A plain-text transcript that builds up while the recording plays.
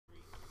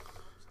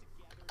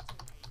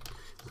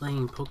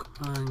playing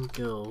Pokemon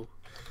Go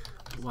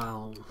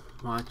while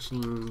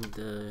watching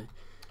the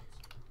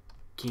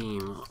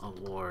Game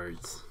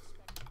Awards.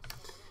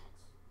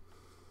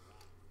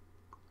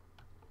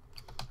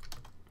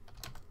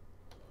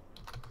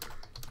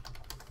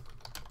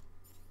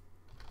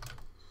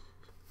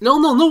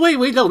 No,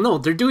 wait, no,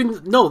 they're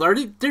doing,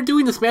 they're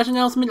doing the Smash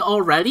announcement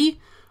already?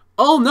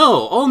 Oh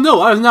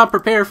no, I was not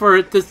prepared for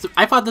it.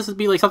 I thought this would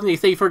be like something they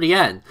say for the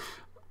end.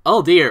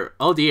 Oh dear.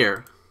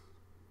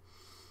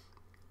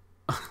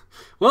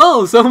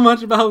 Whoa, so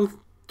much about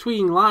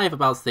tweeting live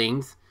about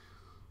things.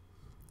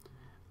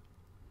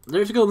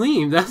 There's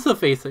Goleem, that's a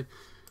face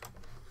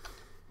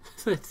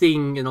I've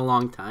seen in a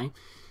long time.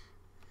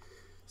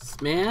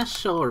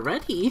 Smash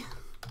already?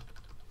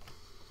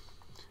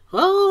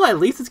 Well, at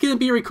least it's gonna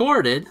be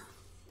recorded.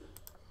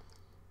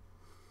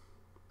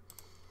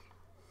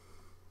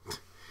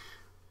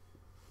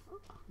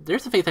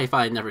 There's a face I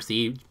thought I'd never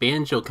see.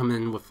 Banjo coming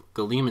in with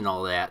Goleem and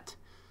all that.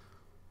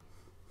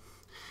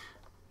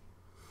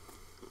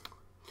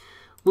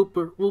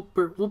 Wooper.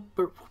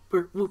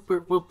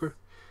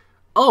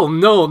 Oh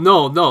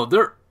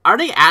no. Are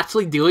they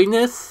actually doing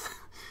this?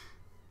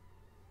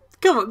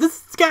 Come on,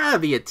 this has gotta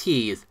be a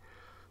tease.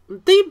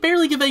 They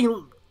barely give any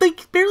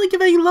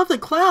love to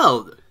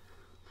Cloud.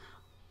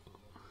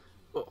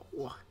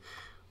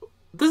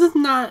 This is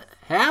not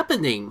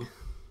happening.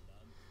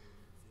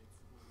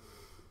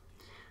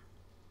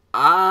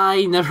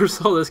 I never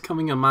saw this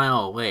coming a mile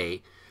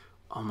away.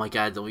 Oh my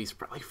god, Louise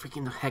probably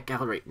freaking the heck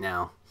out right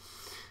now.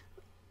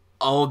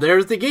 Oh,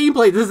 there's the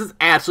gameplay. This is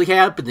actually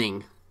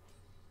happening.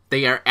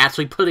 They are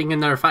actually putting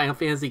another Final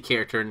Fantasy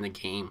character in the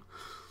game.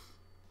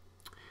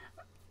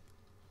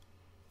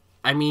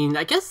 I mean,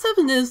 I guess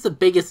 7 is the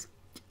biggest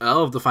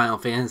of the Final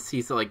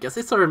Fantasy, so I guess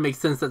it sort of makes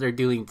sense that they're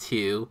doing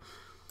 2.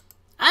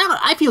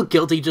 I feel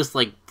guilty just,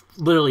 like,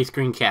 literally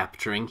screen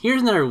capturing.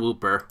 Here's another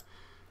Wooper.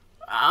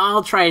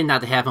 I'll try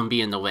not to have him be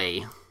in the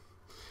way.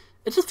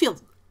 It just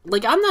feels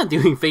like I'm not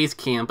doing face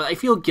cam, but I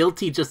feel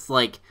guilty just,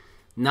 like,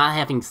 not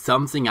having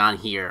something on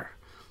here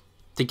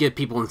to give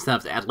people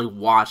incentive to actually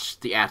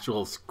watch the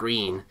actual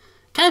screen.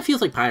 Kind of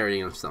feels like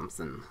pirating or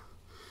something.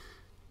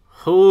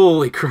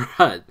 Holy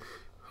crud.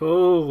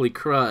 Holy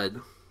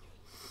crud.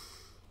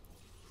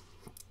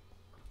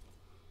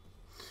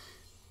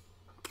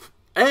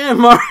 And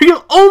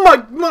Mario, oh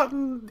my,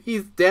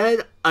 he's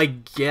dead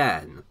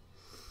again.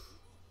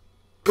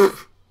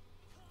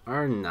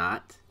 Or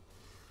not.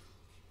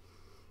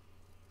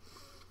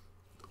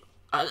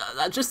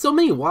 Just so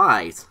many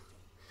whys.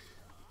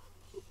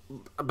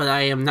 But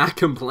I am not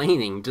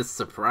complaining, just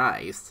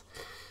surprised.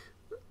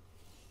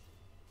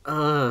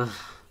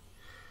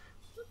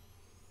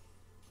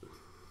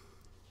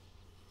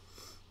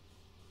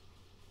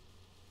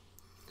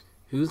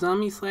 Who's on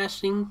me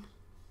slashing?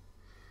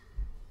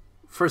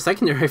 For a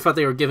second there, I thought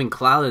they were giving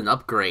Cloud an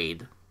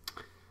upgrade.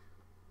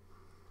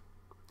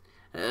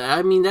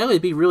 I mean, that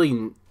would be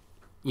really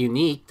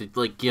unique to,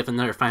 like, give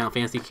another Final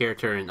Fantasy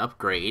character an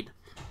upgrade.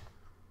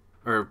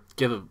 Or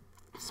give a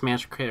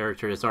Smash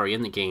character that's already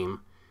in the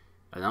game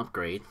an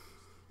upgrade.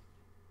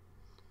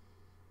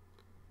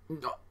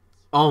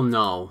 Oh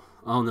no.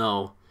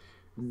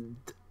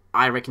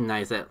 I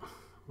recognize that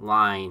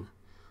line.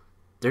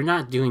 They're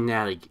not doing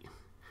that again.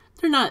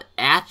 They're not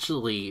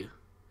actually...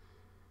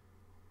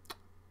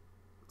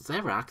 Is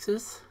that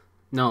Roxas?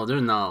 No, they're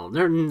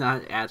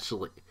not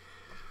actually.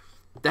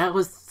 That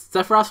was...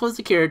 Sephiroth was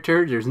the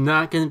character. There's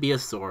not going to be a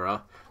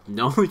Sora.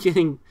 No one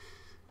getting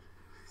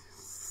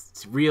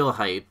real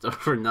hyped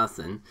for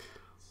nothing.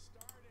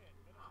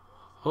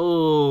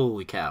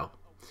 Holy cow.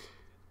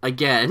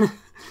 Again.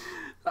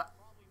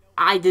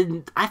 I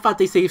thought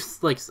they saved,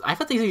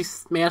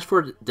 Smash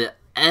for the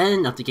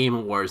end of the Game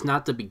Awards,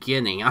 not the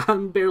beginning.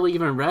 I'm barely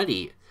even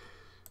ready.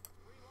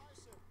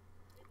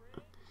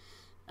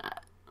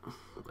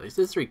 Is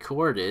this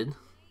recorded?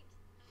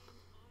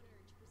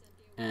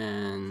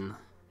 And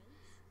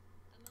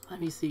let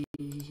me see.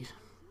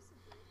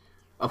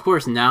 Of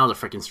course, now the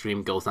freaking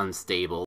stream goes unstable.